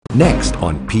Next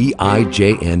on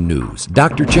PIJN News,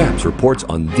 Dr. Chaps reports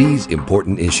on these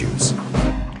important issues.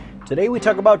 Today we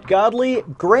talk about godly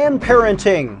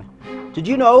grandparenting. Did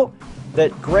you know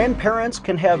that grandparents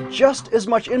can have just as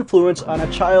much influence on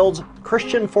a child's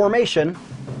Christian formation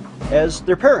as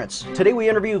their parents? Today we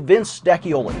interview Vince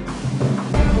Dacchioli.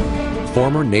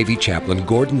 Former Navy chaplain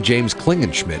Gordon James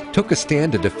Klingenschmidt took a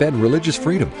stand to defend religious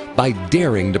freedom by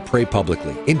daring to pray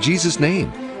publicly in Jesus'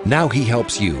 name. Now he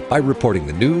helps you by reporting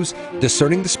the news,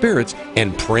 discerning the spirits,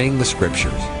 and praying the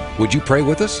scriptures. Would you pray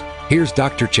with us? Here's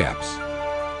Dr. Chaps.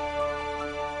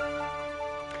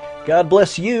 God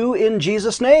bless you in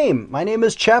Jesus' name. My name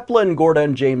is Chaplain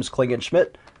Gordon James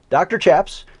Klingenschmidt, Dr.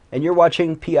 Chaps, and you're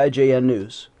watching PIJN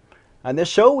News. On this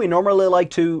show, we normally like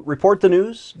to report the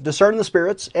news, discern the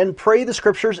spirits, and pray the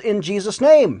scriptures in Jesus'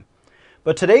 name.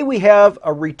 But today we have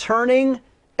a returning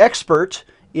expert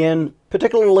in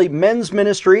particularly men's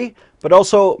ministry, but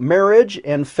also marriage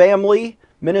and family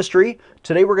ministry.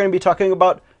 Today we're going to be talking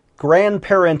about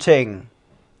grandparenting.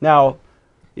 Now,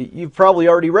 you've probably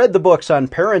already read the books on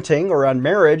parenting or on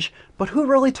marriage, but who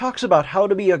really talks about how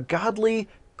to be a godly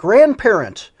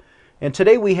grandparent? And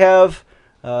today we have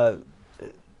a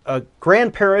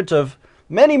grandparent of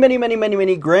many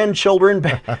grandchildren.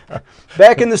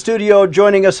 Back in the studio,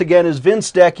 joining us again is Vince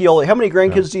Dacchioli. How many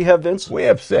grandkids do you have, Vince? We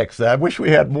have 6. I wish we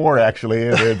had more, actually.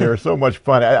 They're so much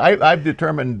fun. I've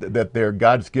determined that they're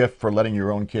God's gift for letting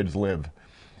your own kids live.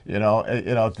 You know,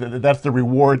 that's the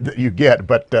reward that you get.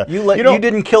 But you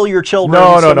didn't kill your children.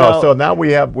 No. So now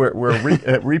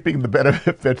we're reaping the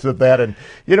benefits of that. And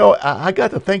I got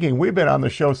to thinking, we've been on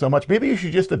the show so much. Maybe you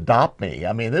should just adopt me.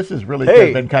 I mean, this has really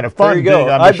been kind of fun. There you go.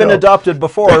 I've been adopted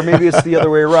before. Maybe it's the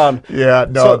other way around. Yeah.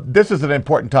 No. This is an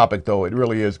important topic, though. It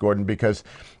really is, Gordon, because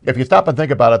if you stop and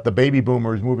think about it, the baby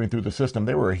boomers moving through the system,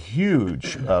 they were a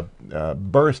huge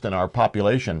burst in our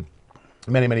population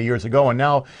many years ago, and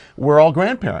now we're all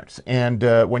grandparents. And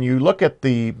when you look at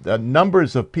the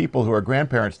numbers of people who are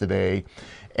grandparents today,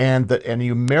 and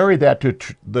you marry that to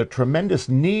the tremendous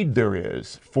need there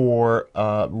is for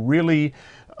really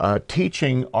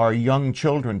teaching our young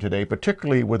children today,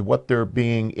 particularly with what they're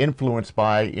being influenced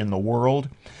by in the world,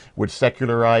 with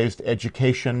secularized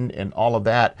education and all of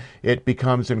that, it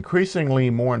becomes increasingly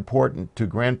more important to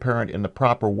grandparent in the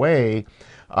proper way.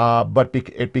 But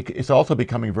it's also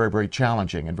becoming very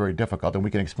challenging and very difficult, and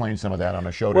we can explain some of that on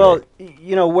a show today.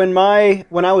 Well,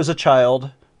 when I was a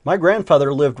child, my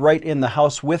grandfather lived right in the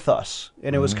house with us,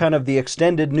 and it was kind of the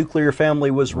extended nuclear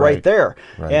family was right there.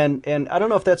 Right. And I don't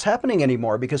know if that's happening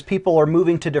anymore because people are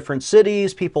moving to different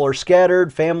cities, people are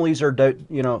scattered, families are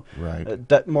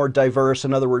more diverse.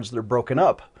 In other words, they're broken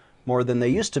up more than they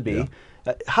used to be.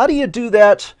 Yeah. How do you do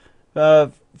that?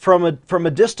 From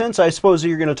a distance? I suppose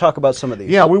you're going to talk about some of these.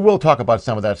 Yeah, we will talk about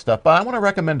some of that stuff, but I want to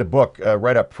recommend a book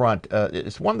right up front.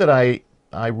 It's one that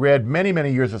I read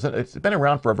many years ago. It's been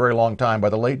around for a very long time, by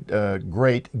the late,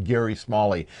 great Gary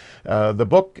Smalley. The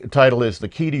book title is The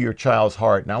Key to Your Child's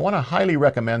Heart. Now, I want to highly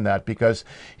recommend that because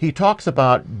he talks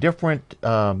about different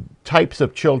types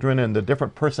of children and the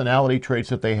different personality traits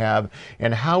that they have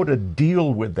and how to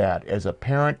deal with that as a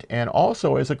parent and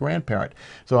also as a grandparent.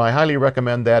 So I highly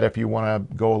recommend that if you want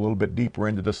to go a little bit deeper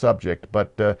into the subject.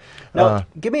 But now,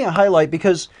 give me a highlight,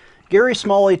 because Gary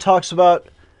Smalley talks about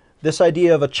this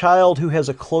idea of a child who has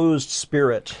a closed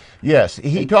spirit. Yes,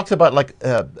 he talks about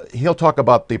he'll talk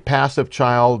about the passive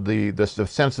child, the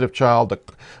sensitive child,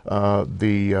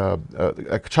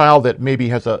 a child that maybe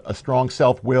has a strong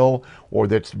self-will or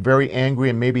that's very angry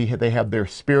and maybe they have their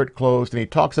spirit closed. And he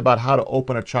talks about how to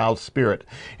open a child's spirit.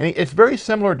 And it's very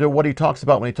similar to what he talks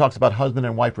about when he talks about husband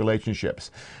and wife relationships.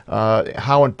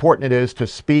 How important it is to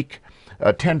speak.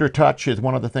 Tender touch is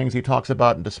one of the things he talks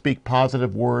about, and to speak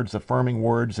positive words, affirming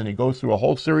words, and he goes through a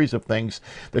whole series of things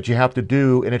that you have to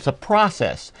do, and it's a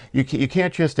process. You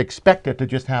can't just expect it to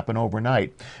just happen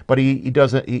overnight, but he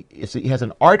has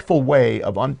an artful way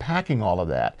of unpacking all of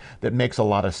that makes a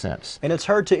lot of sense. And it's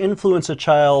hard to influence a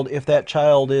child if that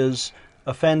child is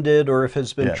offended or if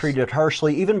has been treated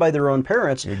harshly, even by their own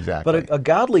parents. Exactly. But a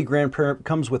godly grandparent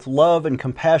comes with love and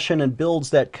compassion and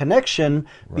builds that connection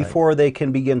before they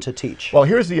can begin to teach. Well,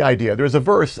 here's the idea. There's a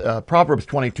verse, Proverbs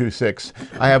 22:6.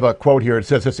 I have a quote here. It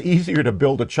says, "It's easier to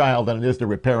build a child than it is to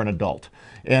repair an adult."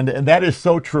 And that is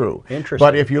so true. Interesting.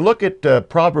 But if you look at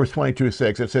Proverbs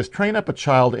 22:6, it says, "Train up a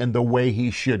child in the way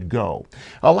he should go."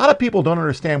 A lot of people don't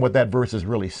understand what that verse is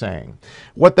really saying.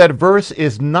 What that verse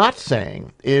is not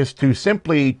saying is to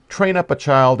simply train up a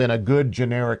child in a good,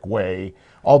 generic way.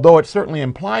 Although it certainly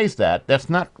implies that, that's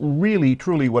not really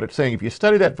truly what it's saying. If you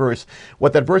study that verse,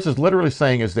 what that verse is literally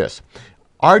saying is this: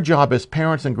 Our job as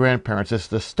parents and grandparents is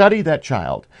to study that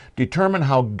child, determine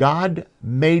how God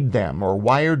made them or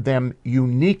wired them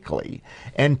uniquely,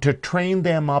 and to train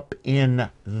them up in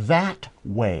that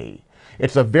way.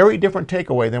 It's a very different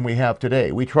takeaway than we have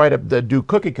today. We try to do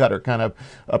cookie cutter kind of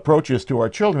approaches to our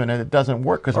children, and it doesn't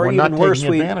work because we're not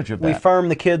taking advantage of that. We farm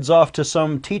the kids off to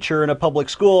some teacher in a public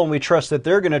school, and we trust that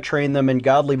they're going to train them in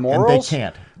godly morals.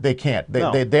 And they can't.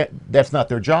 No. That's not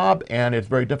their job, and it's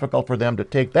very difficult for them to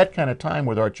take that kind of time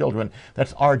with our children.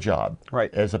 That's our job,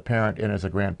 right, as a parent and as a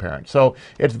grandparent. So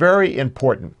it's very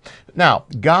important. Now,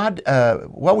 God,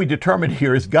 what we determined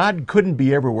here is God couldn't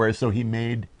be everywhere, so he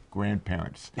made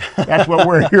grandparents. That's what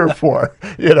we're here for,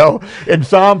 you know. In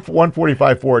Psalm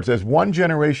 145:4, it says, "One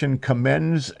generation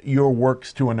commends your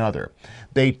works to another.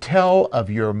 They tell of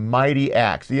your mighty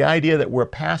acts." The idea that we're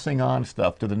passing on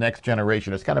stuff to the next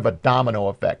generation is kind of a domino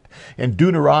effect. In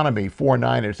Deuteronomy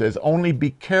 4:9, it says, "Only be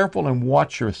careful and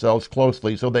watch yourselves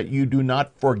closely so that you do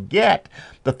not forget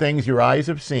the things your eyes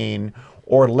have seen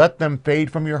or let them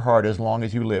fade from your heart as long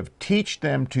as you live. Teach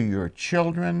them to your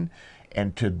children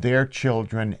and to their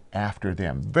children after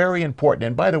them." Very important.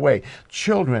 And by the way,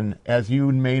 children, as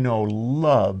you may know,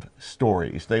 love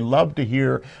stories. They love to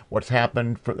hear what's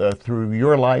happened through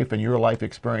your life and your life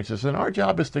experiences. And our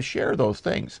job is to share those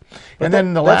things. But and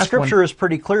then the last scripture is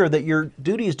pretty clear that your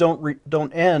duties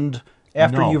don't end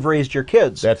after you've raised your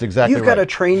kids. That's exactly right. You've got to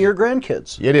train your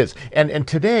grandkids. It is. And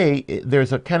today,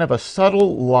 there's a kind of a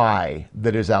subtle lie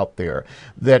that is out there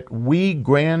that we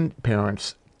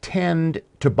grandparents tend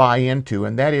to buy into,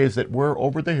 and that is that we're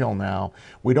over the hill now.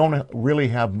 We don't really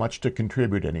have much to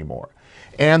contribute anymore.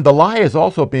 And the lie is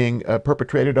also being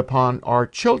perpetrated upon our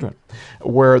children,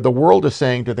 where the world is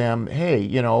saying to them, hey,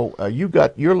 you know,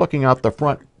 you're looking out the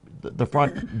front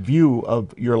view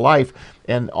of your life,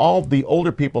 and all the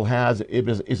older people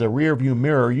is a rear view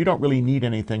mirror. You don't really need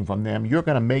anything from them. You're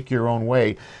going to make your own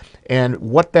way. And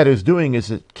what that is doing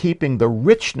is keeping the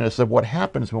richness of what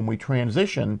happens when we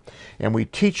transition and we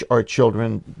teach our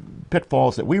children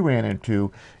pitfalls that we ran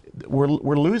into. We're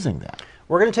losing that.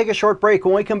 We're going to take a short break.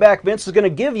 When we come back, Vince is going to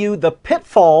give you the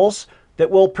pitfalls that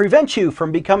will prevent you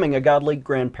from becoming a godly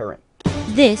grandparent.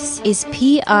 This is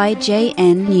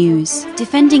PIJN News,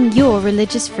 defending your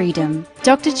religious freedom.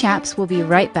 Dr. Chaps will be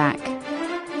right back.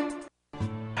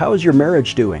 How is your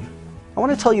marriage doing? I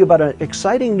want to tell you about an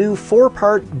exciting new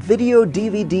 4-part video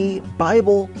DVD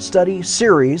Bible study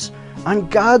series on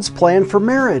God's plan for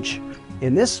marriage.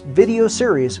 In this video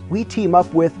series, we team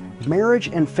up with marriage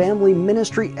and family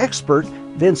ministry expert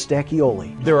Vince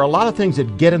D'Acchioli. There are a lot of things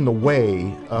that get in the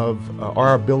way of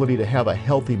our ability to have a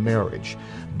healthy marriage.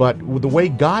 But with the way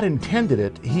God intended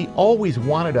it, He always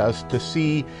wanted us to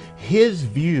see His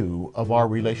view of our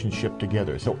relationship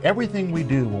together. So everything we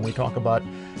do when we talk about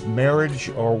marriage,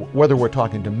 or whether we're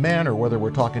talking to men or whether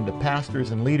we're talking to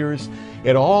pastors and leaders,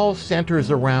 it all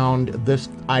centers around this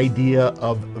idea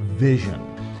of vision.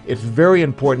 It's very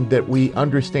important that we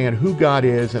understand who God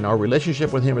is and our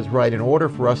relationship with Him is right in order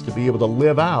for us to be able to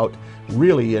live out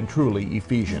really and truly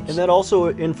Ephesians. And that also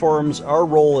informs our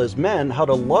role as men, how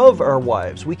to love our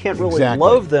wives. We can't really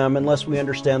love them unless we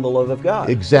understand the love of God.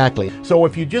 Exactly. So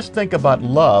if you just think about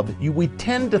love, we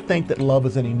tend to think that love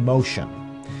is an emotion.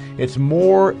 It's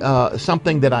more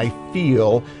something that I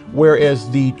feel, whereas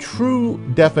the true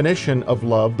definition of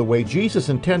love, the way Jesus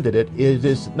intended it,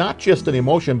 is not just an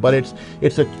emotion, but it's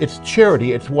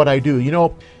charity. It's what I do. You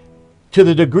know, to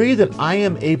the degree that I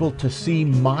am able to see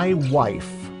my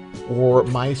wife or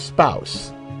my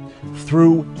spouse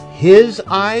through His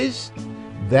eyes,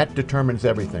 that determines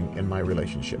everything in my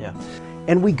relationship. Yeah.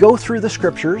 And we go through the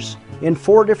scriptures in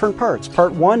 4 different parts.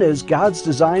 Part 1 is God's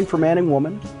design for man and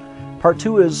woman. Part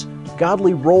 2 is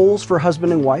godly roles for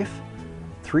husband and wife.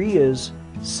 3 is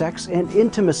sex and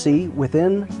intimacy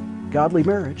within godly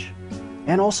marriage.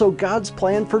 And also God's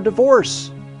plan for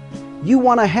divorce. You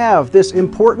want to have this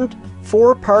important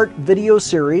 4-part video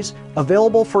series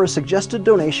available for a suggested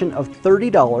donation of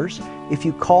 $30 if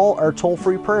you call our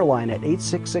toll-free prayer line at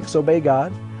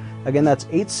 866-OBEY-GOD. Again, that's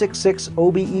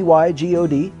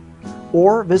 866-OBEY-GOD.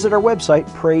 Or visit our website,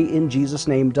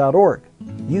 prayinjesusname.org.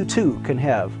 You too can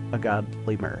have a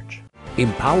godly marriage.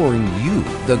 Empowering you,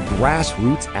 the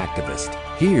grassroots activist.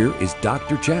 Here is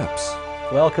Dr. Chaps.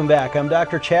 Welcome back. I'm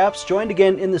Dr. Chaps, joined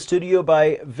again in the studio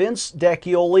by Vince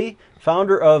D'Acchioli,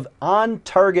 founder of On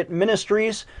Target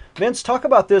Ministries. Vince, talk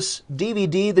about this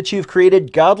DVD that you've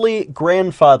created, Godly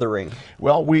Grandfathering.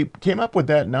 Well, we came up with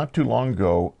that not too long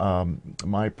ago.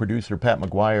 My producer, Pat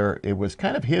McGuire, it was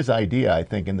kind of his idea, I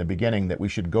think, in the beginning that we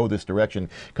should go this direction,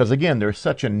 because, again, there's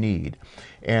such a need.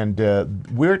 And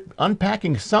we're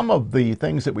unpacking some of the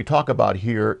things that we talk about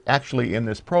here actually in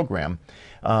this program.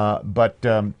 But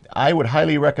I would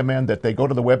highly recommend that they go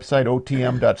to the website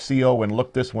otm.co and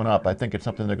look this one up. I think it's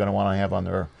something they're going to want to have on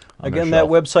their Again, that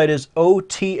website is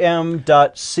otm.co.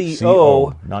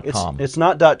 Not com. It's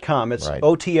not .com. It's Right.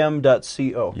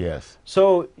 otm.co. Yes.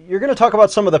 So you're going to talk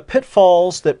about some of the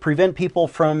pitfalls that prevent people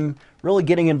from really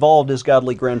getting involved as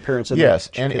godly grandparents. In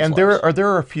Yes, their and kids' there lives.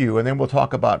 are a few, and then we'll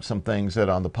talk about some things that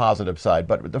on the positive side.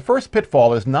 But the first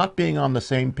pitfall is not being on the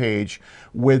same page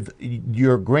with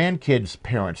your grandkids'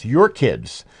 parents, your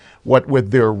kids, what with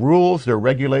their rules, their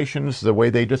regulations, the way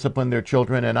they discipline their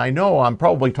children. And I know I'm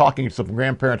probably talking to some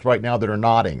grandparents right now that are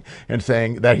nodding and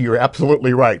saying that you're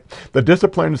absolutely right. The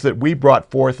disciplines that we brought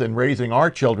forth in raising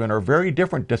our children are very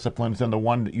different disciplines than the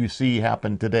one that you see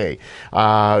happen today.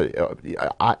 My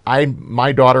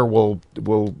daughter will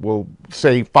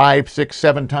say 5, 6,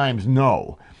 7 times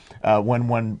no.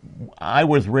 When I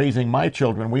was raising my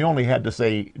children, we only had to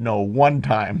say no one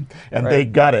time, and they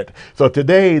got it. So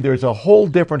today, there's a whole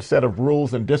different set of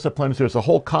rules and disciplines. There's a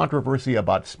whole controversy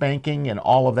about spanking and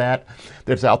all of that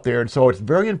that's out there. And so it's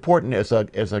very important as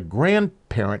a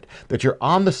grandparent that you're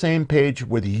on the same page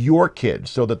with your kids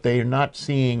so that they're not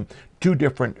seeing two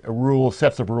different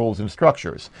sets of rules and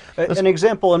structures. An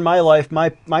example in my life, my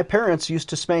parents used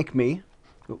to spank me,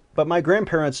 but my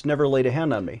grandparents never laid a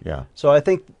hand on me. Yeah. So I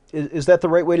think, is that the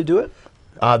right way to do it?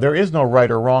 There is no right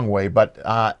or wrong way, but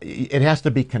it has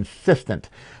to be consistent.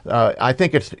 I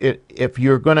think if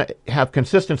you're going to have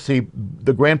consistency,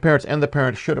 the grandparents and the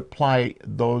parents should apply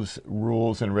those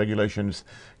rules and regulations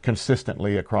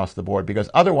consistently across the board, because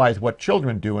otherwise what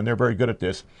children do, and they're very good at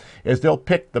this, is they'll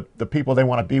pick the people they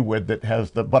want to be with that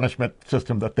has the punishment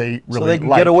system that they really So they can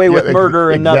like. get away with murder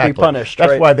and not be Exactly. punished.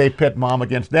 That's right? why they pit mom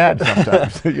against dad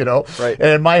sometimes, you know. Right. And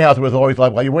in my house it was always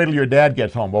like, well, you wait till your dad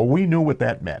gets home. Well, we knew what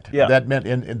that meant. Yeah. That meant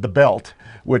in the belt,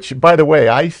 which, by the way,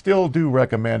 I still do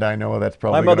recommend. I know that's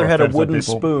probably My mother gonna had a offend some wooden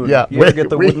people. spoon. Yeah, You ever get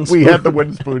the wooden we spoon? had the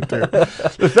wooden spoon too.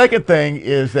 The second thing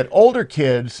is that older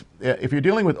kids, if you're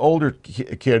dealing with older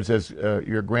kids as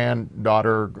your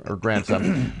granddaughter or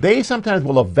grandson, they sometimes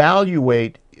will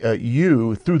evaluate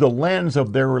you through the lens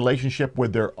of their relationship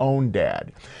with their own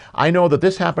dad. I know that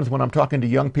this happens when I'm talking to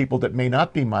young people that may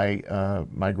not be my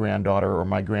granddaughter or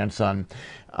my grandson,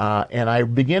 and I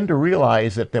begin to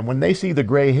realize that then when they see the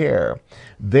gray hair,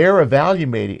 they're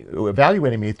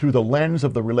evaluating me through the lens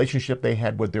of the relationship they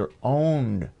had with their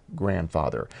own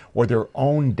grandfather or their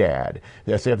own dad.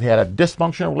 If they had a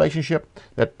dysfunctional relationship,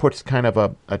 that puts kind of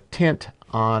a tint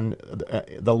on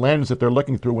the lens that they're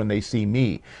looking through when they see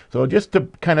me. So just to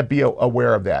kind of be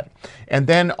aware of that. And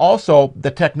then also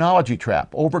the technology trap,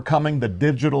 overcoming the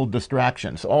digital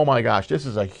distractions. Oh my gosh, this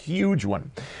is a huge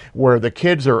one where the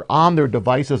kids are on their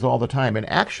devices all the time. And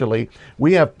actually,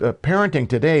 we have parenting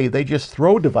today, they just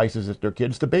throw devices at their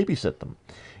kids to babysit them.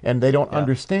 And they don't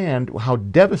understand how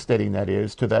devastating that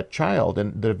is to that child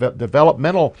and the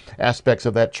developmental aspects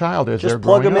of that child as they're Just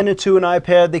plug growing them up. into an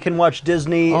iPad, they can watch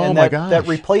Disney, Oh and my that gosh.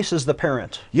 replaces the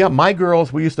parent. Yeah, my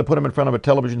girls, we used to put them in front of a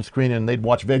television screen and they'd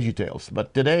watch VeggieTales.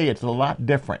 But today it's a lot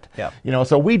different. Yeah. You know,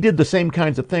 so we did the same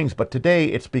kinds of things, but today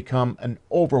it's become an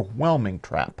overwhelming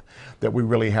trap that we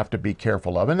really have to be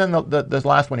careful of. And then the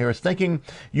last one here is thinking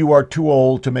you are too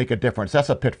old to make a difference. That's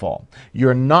a pitfall.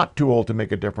 You're not too old to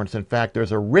make a difference. In fact,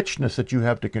 there's a richness that you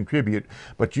have to contribute,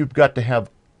 but you've got to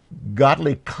have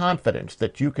godly confidence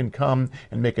that you can come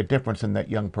and make a difference in that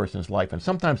young person's life. And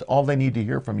sometimes all they need to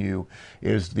hear from you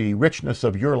is the richness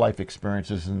of your life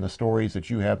experiences and the stories that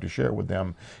you have to share with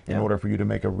them in order for you to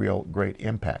make a real great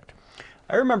impact.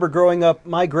 I remember growing up,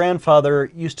 my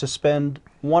grandfather used to spend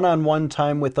one-on-one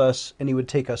time with us, and he would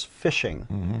take us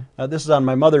fishing. This is on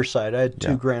my mother's side. I had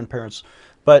two grandparents.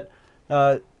 But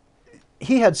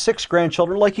he had 6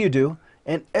 grandchildren, like you do,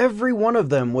 and every one of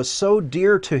them was so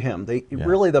dear to him.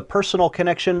 Really, the personal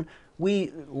connection,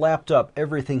 we lapped up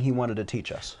everything he wanted to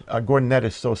teach us. Gordon, that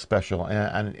is so special,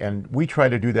 and we try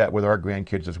to do that with our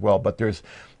grandkids as well. But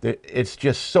it's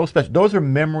just so special. Those are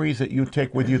memories that you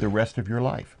take with you the rest of your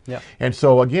life. Yeah. And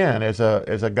so again, as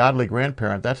a godly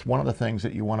grandparent, that's one of the things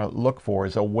that you want to look for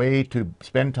is a way to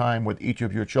spend time with each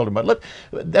of your children. But look,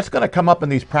 that's going to come up in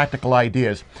these practical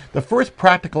ideas. The first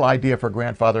practical idea for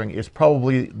grandfathering is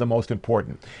probably the most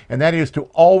important, and that is to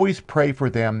always pray for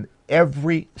them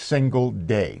every single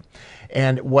day.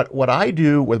 And what I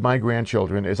do with my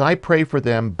grandchildren is I pray for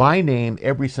them by name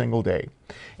every single day.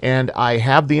 And I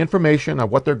have the information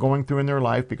of what they're going through in their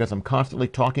life because I'm constantly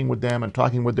talking with them and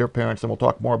talking with their parents, and we'll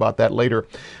talk more about that later.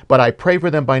 But I pray for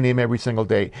them by name every single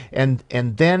day. And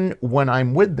then when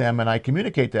I'm with them and I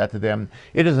communicate that to them,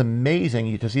 it is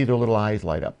amazing to see their little eyes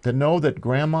light up, to know that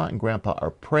grandma and grandpa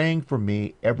are praying for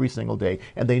me every single day,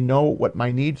 and they know what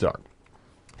my needs are.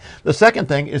 The second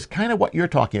thing is kind of what you're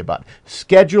talking about,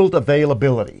 scheduled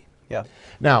availability. Yeah.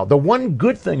 Now, the one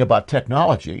good thing about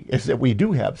technology is that we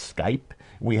do have Skype,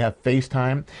 we have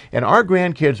FaceTime, and our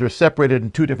grandkids are separated in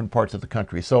 2 different parts of the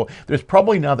country. So there's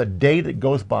probably not a day that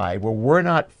goes by where we're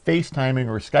not FaceTiming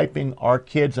or Skyping our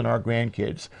kids and our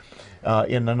grandkids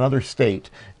in another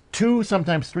state 2,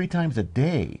 sometimes 3 times a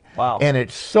day. Wow. And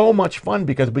it's so much fun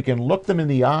because we can look them in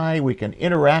the eye, we can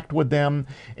interact with them,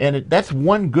 and that's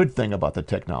one good thing about the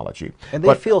technology. And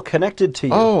they feel connected to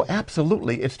you. Oh,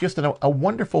 absolutely. It's just a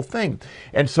wonderful thing.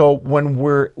 And so when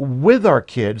we're with our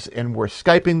kids and we're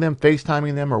Skyping them,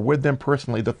 FaceTiming them, or with them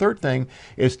personally, the third thing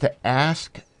is to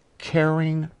ask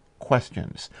caring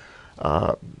questions.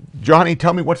 Johnny,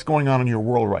 tell me what's going on in your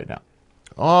world right now.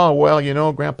 Oh,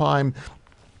 well, Grandpa, I'm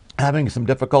having some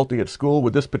difficulty at school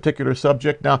with this particular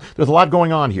subject. Now, there's a lot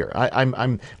going on here.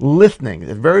 I'm listening.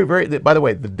 It's very, very, by the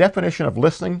way, the definition of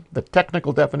listening, the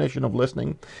technical definition of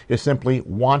listening is simply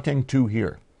wanting to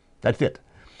hear. That's it.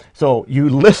 So you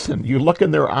listen, you look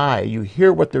in their eye, you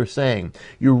hear what they're saying,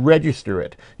 you register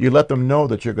it, you let them know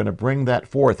that you're going to bring that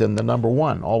forth in the number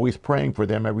one, always praying for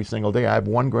them every single day. I have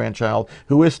one grandchild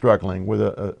who is struggling with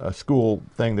a school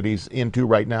thing that he's into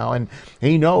right now, and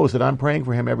he knows that I'm praying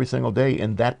for him every single day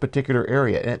in that particular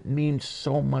area, and it means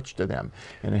so much to them,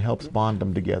 and it helps bond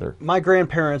them together. My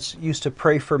grandparents used to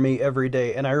pray for me every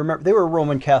day, and I remember they were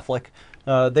Roman Catholic.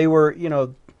 They were,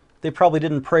 they probably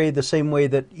didn't pray the same way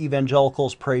that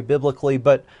evangelicals pray biblically,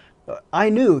 but I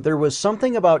knew there was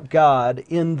something about God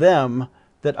in them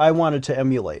that I wanted to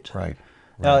emulate. Right.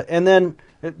 And then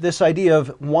this idea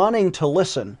of wanting to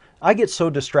listen. I get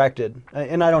so distracted,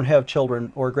 and I don't have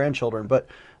children or grandchildren, but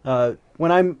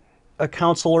when I'm a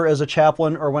counselor as a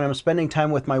chaplain or when I'm spending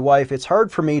time with my wife, it's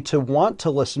hard for me to want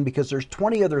to listen because there's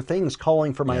 20 other things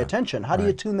calling for my attention. How do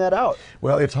you tune that out?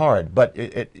 Well, it's hard, but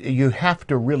you have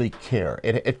to really care.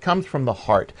 It comes from the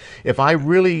heart. If I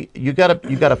really, you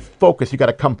gotta focus, you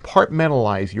gotta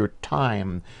compartmentalize your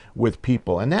time with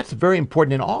people. And that's very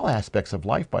important in all aspects of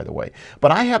life, by the way.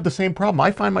 But I have the same problem.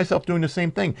 I find myself doing the same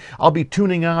thing. I'll be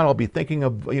tuning out, I'll be thinking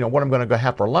of, what I'm gonna go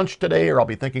have for lunch today, or I'll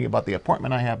be thinking about the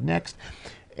appointment I have next.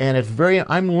 And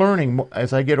I'm learning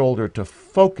as I get older to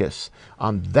focus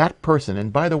on that person.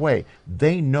 And by the way,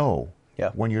 they know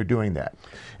when you're doing that.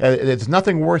 It's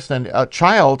nothing worse than a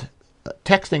child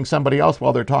texting somebody else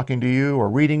while they're talking to you or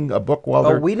reading a book while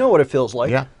they're... we know what it feels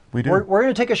like. Yeah, we do. We're going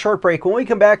to take a short break. When we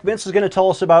come back, Vince is going to tell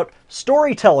us about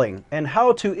storytelling and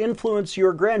how to influence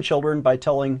your grandchildren by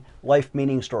telling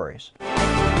life-meaning stories.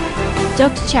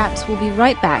 Dr. Chaps will be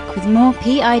right back with more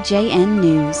PIJN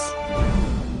news.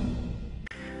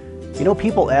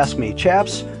 People ask me,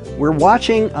 Chaps, we're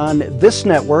watching on this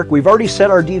network. We've already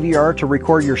set our DVR to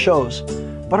record your shows,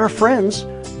 but our friends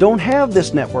don't have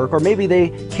this network, or maybe they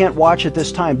can't watch at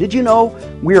this time. Did you know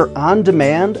we're on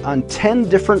demand on 10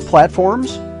 different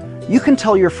platforms? You can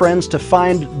tell your friends to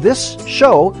find this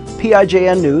show,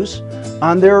 PIJN News,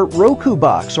 on their Roku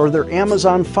box or their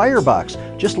Amazon Fire box.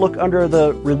 Just look under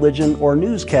the religion or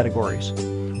news categories.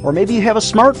 Or maybe you have a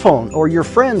smartphone, or your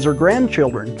friends or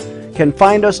grandchildren can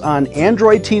find us on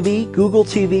Android TV, Google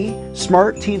TV,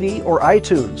 Smart TV, or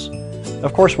iTunes.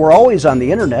 Of course, we're always on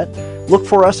the internet. Look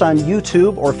for us on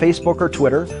YouTube or Facebook or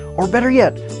Twitter, or better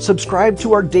yet, subscribe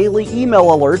to our daily email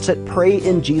alerts at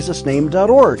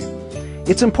prayinjesusname.org.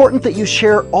 It's important that you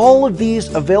share all of these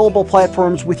available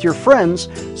platforms with your friends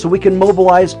so we can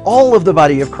mobilize all of the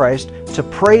body of Christ to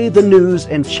pray the news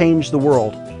and change the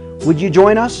world. Would you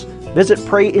join us? Visit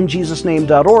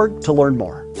prayinjesusname.org to learn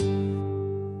more.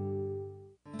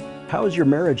 How is your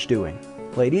marriage doing?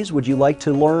 Ladies, would you like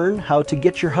to learn how to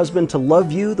get your husband to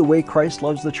love you the way Christ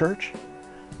loves the church?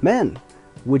 Men,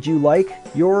 would you like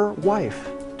your wife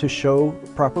to show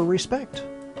proper respect?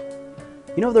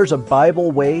 There's a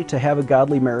Bible way to have a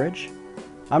godly marriage.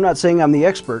 I'm not saying I'm the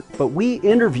expert, but we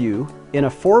interview in a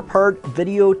 4-part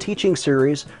video teaching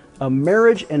series a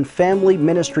marriage and family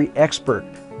ministry expert,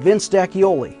 Vince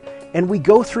Dacchioli. And we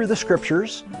go through the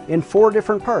scriptures in 4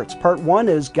 different parts. Part 1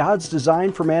 is God's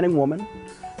design for man and woman.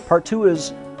 Part 2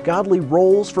 is godly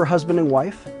roles for husband and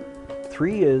wife.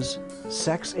 3 is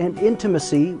sex and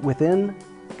intimacy within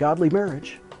godly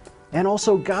marriage. And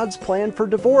also God's plan for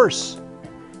divorce.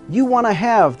 You want to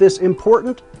have this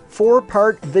important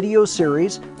 4-part video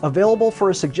series available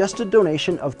for a suggested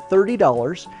donation of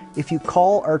 $30 if you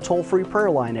call our toll-free prayer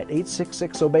line at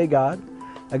 866-OBEY-GOD.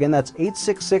 Again, that's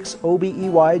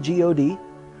 866-OBEYGOD,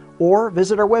 or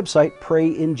visit our website,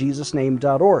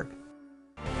 prayinjesusname.org.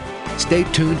 Stay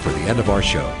tuned for the end of our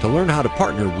show to learn how to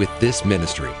partner with this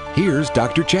ministry. Here's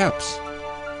Dr. Chaps.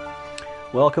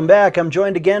 Welcome back. I'm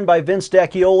joined again by Vince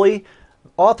Dacchioli.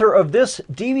 author of this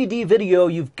DVD video.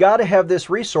 You've got to have this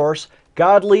resource,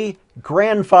 Godly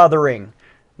Grandfathering.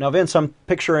 Now, Vince, I'm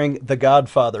picturing The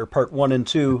Godfather, Part 1 and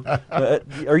 2.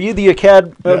 Are you the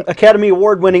Academy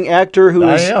Award-winning actor who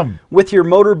is with your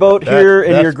motorboat here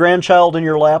and your grandchild in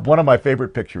your lap? One of my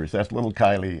favorite pictures. That's little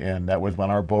Kylie, and that was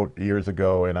on our boat years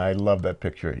ago, and I love that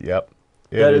picture. Yep.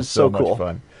 That is so cool. Much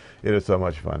fun. It is so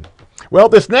much fun. Well,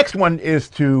 this next one is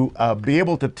to be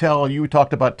able to tell, you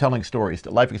talked about telling stories,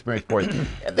 life experience stories.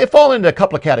 They fall into a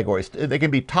couple of categories. They can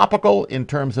be topical in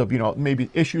terms of, maybe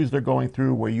issues they're going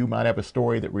through where you might have a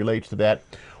story that relates to that,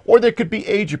 or they could be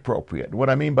age appropriate.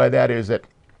 What I mean by that is that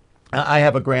I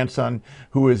have a grandson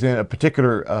who is in a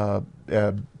particular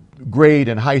grade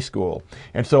in high school.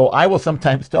 And so I will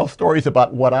sometimes tell stories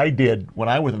about what I did when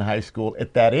I was in high school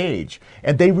at that age.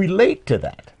 And they relate to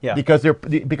that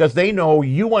because they know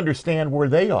you understand where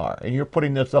they are and you're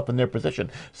putting yourself in their position.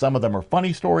 Some of them are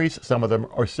funny stories, some of them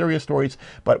are serious stories,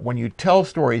 but when you tell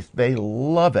stories, they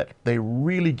love it. They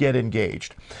really get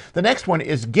engaged. The next one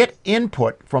is get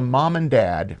input from mom and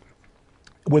dad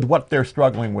with what they're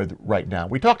struggling with right now.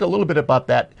 We talked a little bit about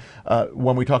that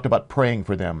when we talked about praying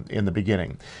for them in the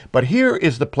beginning. But here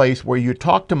is the place where you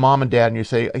talk to mom and dad and you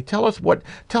say, hey, tell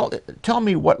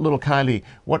me what little Kylie,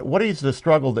 what is the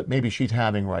struggle that maybe she's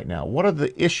having right now? What are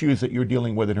the issues that you're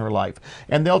dealing with in her life?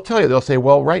 And they'll tell you, they'll say,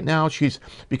 well, right now she's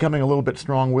becoming a little bit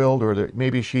strong-willed, or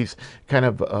maybe she's kind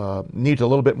of needs a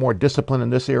little bit more discipline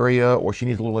in this area, or she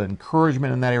needs a little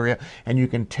encouragement in that area, and you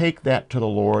can take that to the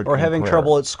Lord. Or having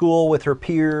trouble at school with her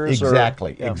peers.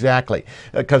 Exactly.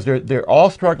 Because they're all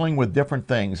struggling with different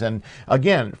things. And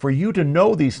again, for you to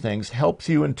know these things helps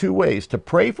you in two ways: to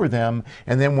pray for them,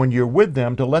 and then when you're with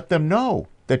them, to let them know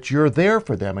that you're there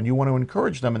for them and you want to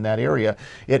encourage them in that area.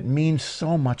 It means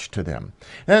so much to them.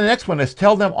 And the next one is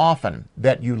tell them often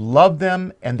that you love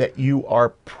them and that you are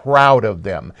proud of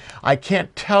them. I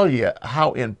can't tell you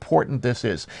how important this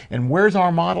is. And where's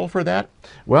our model for that?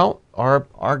 Well,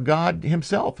 our God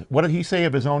himself. What did he say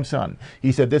of his own son?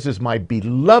 He said, this is my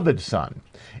beloved son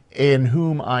in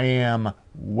whom I am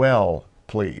well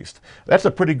pleased. That's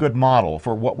a pretty good model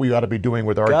for what we ought to be doing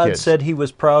with our kids. God said he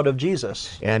was proud of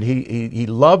Jesus. And he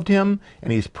loved him,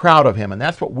 and he's proud of him. And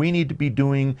that's what we need to be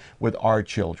doing with our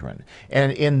children.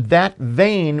 And in that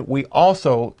vein, we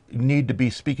also need to be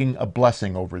speaking a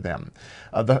blessing over them.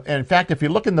 In fact, if you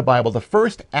look in the Bible, the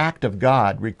first act of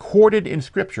God recorded in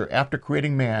Scripture after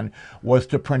creating man was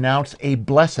to pronounce a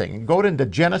blessing. Go into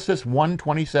Genesis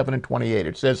 1:27 and 28.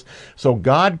 It says, so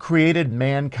God created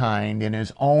mankind in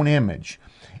his own image.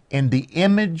 In the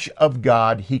image of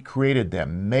God, he created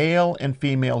them. Male and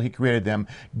female, he created them.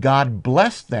 God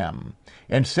blessed them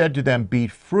and said to them, be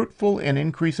fruitful and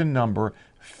increase in number,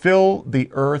 fill the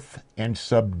earth and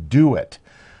subdue it.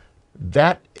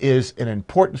 That is an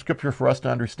important scripture for us to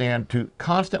understand, to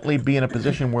constantly be in a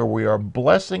position where we are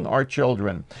blessing our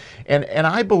children. And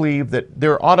I believe that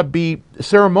there ought to be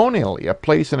ceremonially a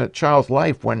place in a child's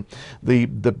life when the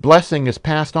blessing is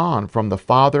passed on from the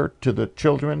father to the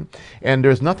children. And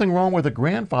there's nothing wrong with a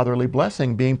grandfatherly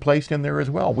blessing being placed in there as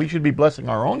well. We should be blessing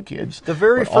our own kids, the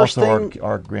very but first also thing,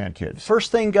 our grandkids.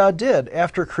 First thing God did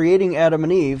after creating Adam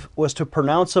and Eve was to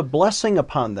pronounce a blessing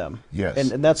upon them.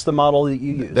 Yes. And that's the model that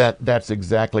you use. That's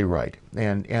exactly right.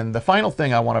 And the final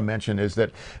thing I want to mention is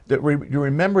that you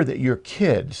remember that your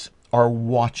kids are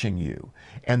watching you,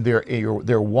 and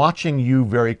they're watching you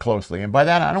very closely. And by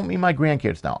that, I don't mean my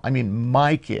grandkids now. I mean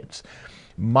my kids.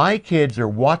 My kids are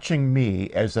watching me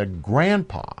as a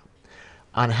grandpa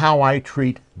on how I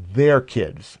treat their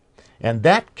kids. And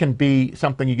that can be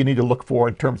something you need to look for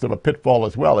in terms of a pitfall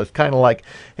as well. It's kind of like,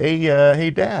 hey,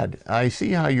 Dad, I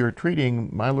see how you're treating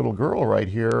my little girl right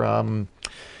here.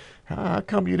 How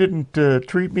come you didn't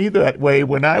treat me that way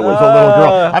when I was a little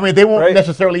girl? I mean, they won't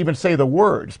necessarily even say the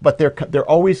words, but they're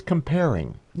always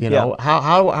comparing. You know,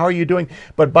 how are you doing?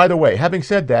 But by the way, having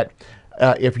said that,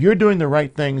 if you're doing the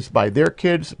right things by their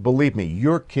kids, believe me,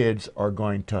 your kids are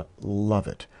going to love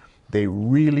it. They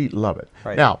really love it.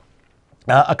 Right. Now,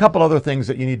 a couple other things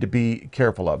that you need to be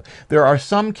careful of. There are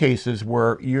some cases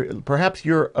where perhaps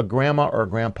you're a grandma or a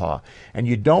grandpa and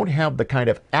you don't have the kind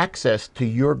of access to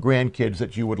your grandkids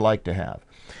that you would like to have.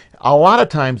 A lot of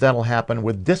times that'll happen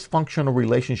with dysfunctional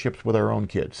relationships with our own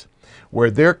kids, where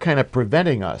they're kind of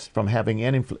preventing us from having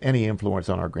any influence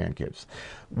on our grandkids.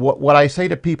 what I say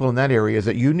to people in that area is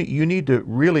that you need to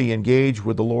really engage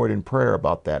with the Lord in prayer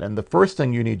about that. And the first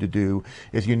thing you need to do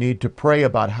is you need to pray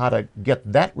about how to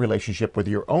get that relationship with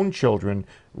your own children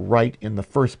right in the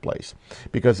first place.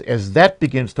 Because as that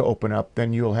begins to open up,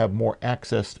 then you'll have more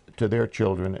access to their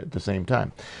children at the same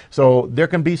time. So there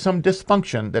can be some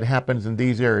dysfunction that happens in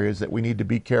these areas that we need to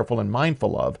be careful and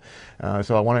mindful of.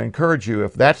 So I want to encourage you,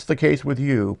 if that's the case with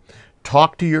you,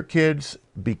 talk to your kids,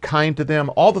 be kind to them.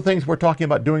 All the things we're talking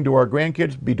about doing to our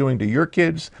grandkids, be doing to your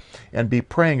kids, and be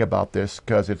praying about this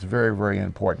because it's very, very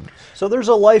important. So there's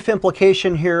a life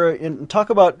implication here. And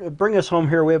bring us home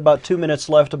here. We have about 2 minutes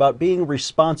left about being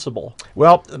responsible.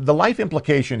 Well, the life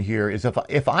implication here is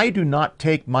if I do not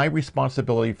take my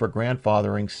responsibility for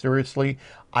grandfathering seriously,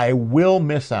 I will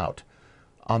miss out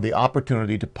on the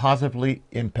opportunity to positively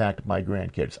impact my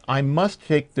grandkids. I must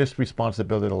take this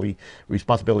responsibility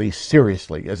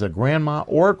seriously as a grandma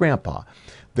or a grandpa,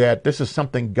 that this is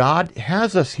something God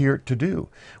has us here to do.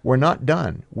 We're not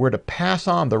done. We're to pass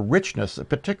on the richness,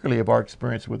 particularly of our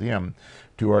experience with Him,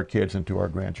 to our kids and to our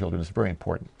grandchildren. It's very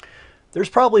important. There's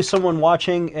probably someone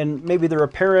watching, and maybe they're a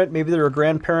parent, maybe they're a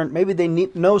grandparent, maybe they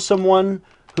know someone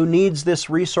who needs this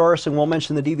resource, and we'll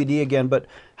mention the DVD again, but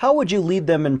how would you lead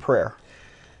them in prayer?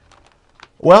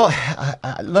 Well,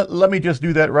 let me just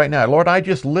do that right now. Lord, I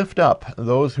just lift up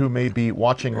those who may be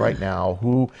watching right now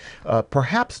who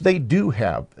perhaps they do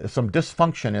have some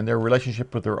dysfunction in their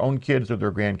relationship with their own kids or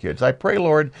their grandkids. I pray,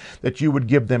 Lord, that you would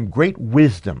give them great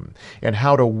wisdom in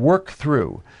how to work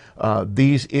through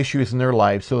these issues in their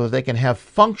lives so that they can have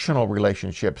functional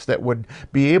relationships that would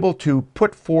be able to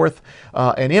put forth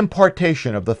an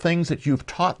impartation of the things that you've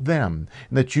taught them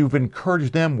and that you've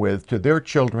encouraged them with to their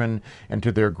children and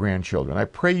to their grandchildren. I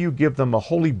pray you give them a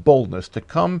holy boldness to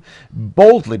come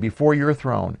boldly before your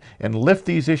throne and lift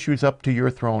these issues up to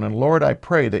your throne. And Lord, I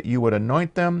pray that you would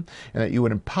anoint them and that you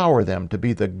would empower them to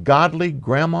be the godly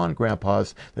grandma and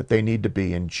grandpas that they need to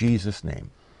be, in Jesus'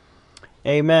 name.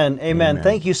 Amen. Amen.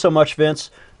 Thank you so much, Vince.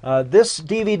 This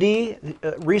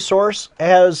DVD resource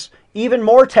has even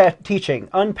more teaching,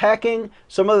 unpacking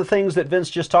some of the things that Vince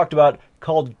just talked about,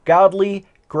 called Godly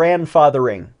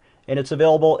Grandfathering. And it's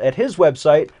available at his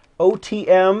website,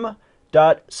 otm.co.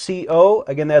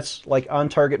 Again, that's like On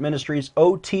Target Ministries,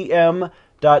 otm.co,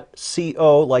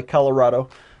 like Colorado.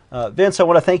 Vince, I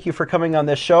want to thank you for coming on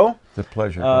this show. It's a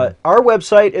pleasure. Our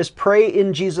website is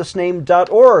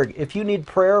prayinjesusname.org. If you need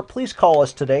prayer, please call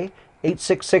us today.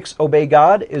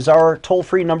 866-OBEY-GOD is our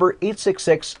toll-free number,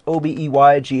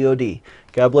 866-OBEY-GOD.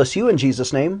 God bless you in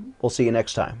Jesus' name. We'll see you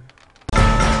next time.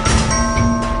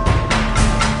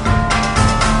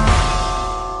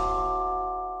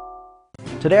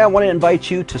 Today I want to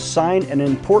invite you to sign an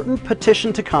important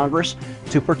petition to Congress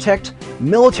to protect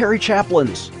military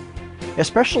chaplains,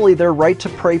 especially their right to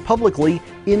pray publicly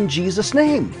in Jesus'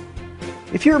 name.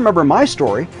 If you remember my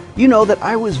story, you know that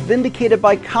I was vindicated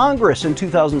by Congress in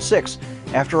 2006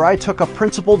 after I took a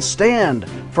principled stand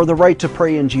for the right to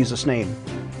pray in Jesus' name.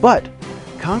 But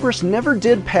Congress never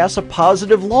did pass a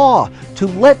positive law to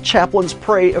let chaplains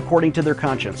pray according to their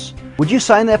conscience. Would you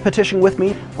sign that petition with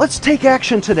me? Let's take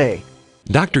action today.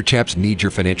 Dr. Chaps needs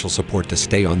your financial support to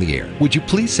stay on the air. Would you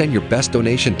please send your best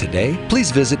donation today?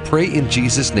 Please visit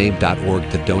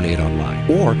prayinjesusname.org to donate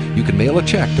online. Or you can mail a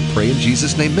check to Pray in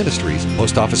Jesus Name Ministries,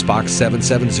 Post Office Box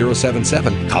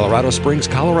 77077, Colorado Springs,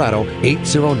 Colorado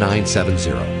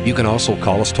 80970. You can also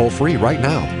call us toll-free right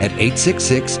now at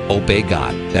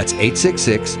 866-OBEY-GOD. That's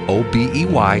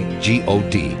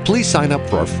 866-OBEY-GOD. Please sign up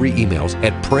for our free emails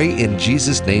at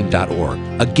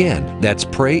prayinjesusname.org. Again, that's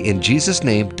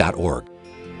prayinjesusname.org.